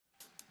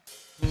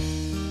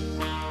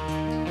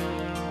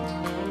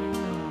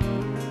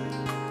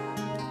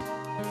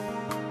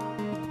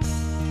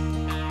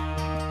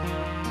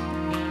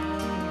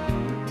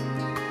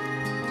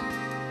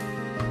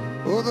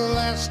Oh, the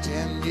last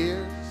 10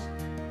 years,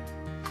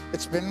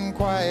 it's been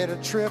quite a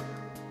trip.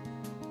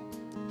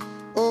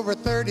 Over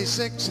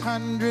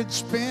 3,600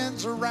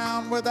 spins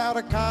around without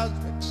a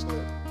cosmic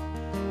slip.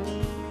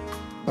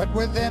 But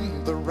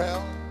within the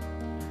realm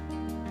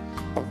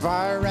of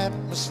our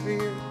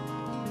atmosphere,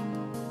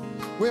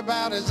 we're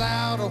about as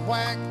out of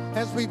whack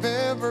as we've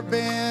ever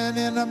been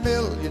in a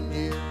million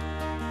years.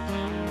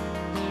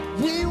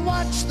 We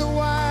watched the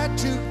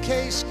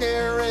Y2K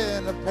scare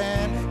in a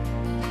panic.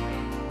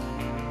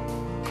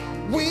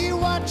 We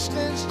watched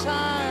as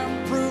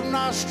time prove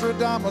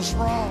Nostradamus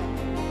wrong.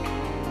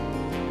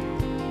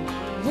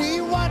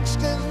 We watched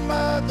as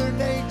Mother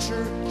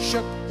Nature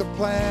shook the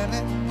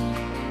planet,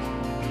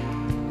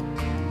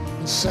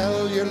 and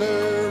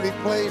cellular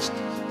replaced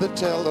the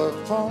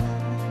telephone.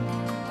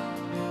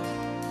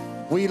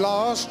 We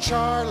lost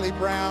Charlie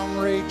Brown,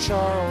 Ray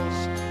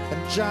Charles,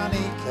 and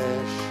Johnny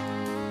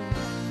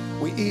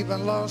Cash. We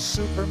even lost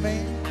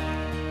Superman.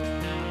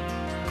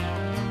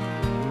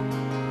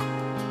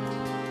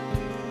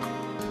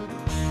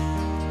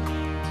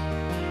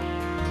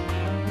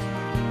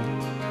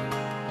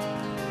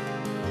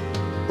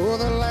 Oh,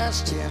 the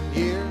last 10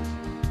 years,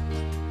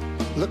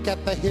 look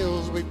at the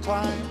hills we've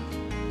climbed.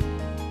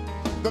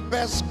 The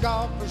best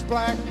golfers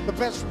black, the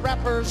best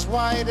rappers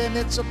white, and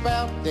it's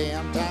about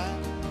damn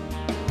time.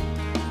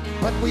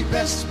 But we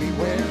best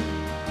beware,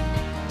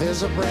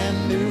 there's a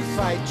brand new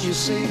fight, you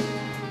see.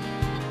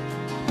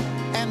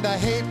 And I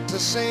hate to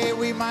say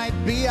we might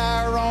be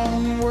our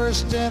own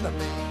worst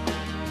enemy.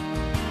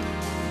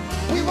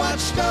 We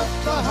watched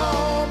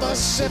Oklahoma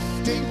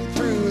sifting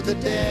through the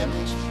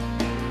damage.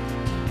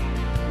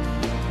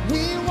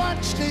 We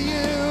watched the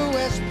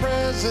U.S.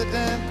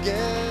 president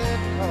get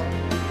caught.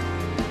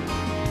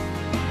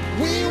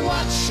 We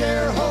watched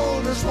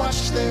shareholders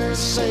watch their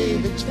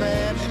savings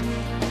vanish.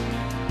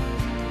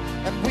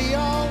 And we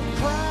all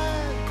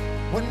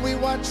cried when we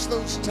watched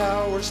those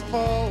towers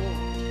fall.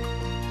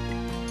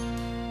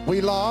 We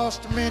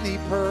lost Minnie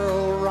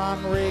Pearl,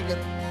 Ron Reagan,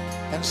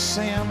 and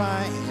Sam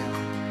I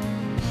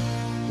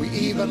Am. We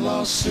even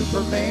lost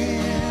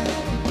Superman.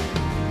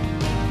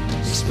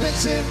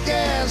 Expensive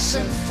gas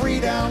and free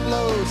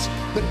downloads,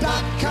 the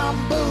dot-com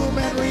boom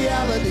and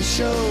reality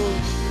shows.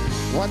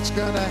 What's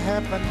gonna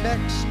happen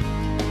next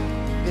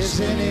is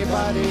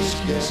anybody's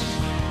guess.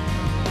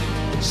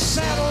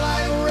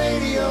 Satellite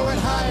radio and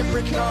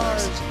hybrid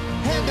cars,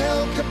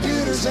 handheld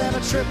computers and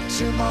a trip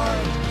to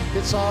Mars.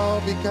 It's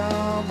all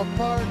become a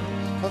part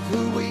of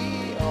who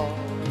we are.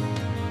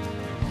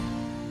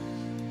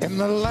 In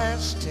the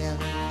last 10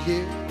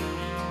 years,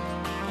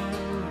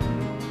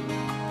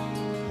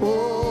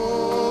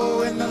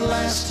 oh, in the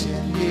last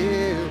 10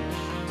 years,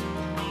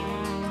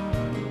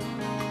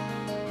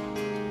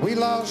 we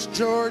lost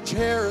George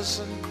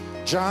Harrison,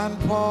 John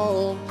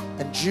Paul,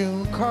 and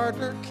June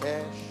Carter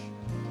Cash.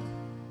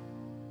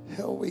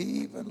 Hell, we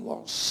even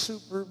lost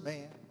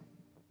Superman.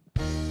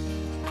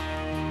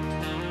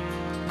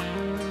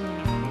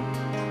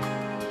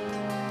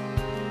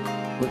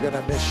 We're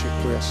gonna miss you,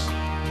 Chris.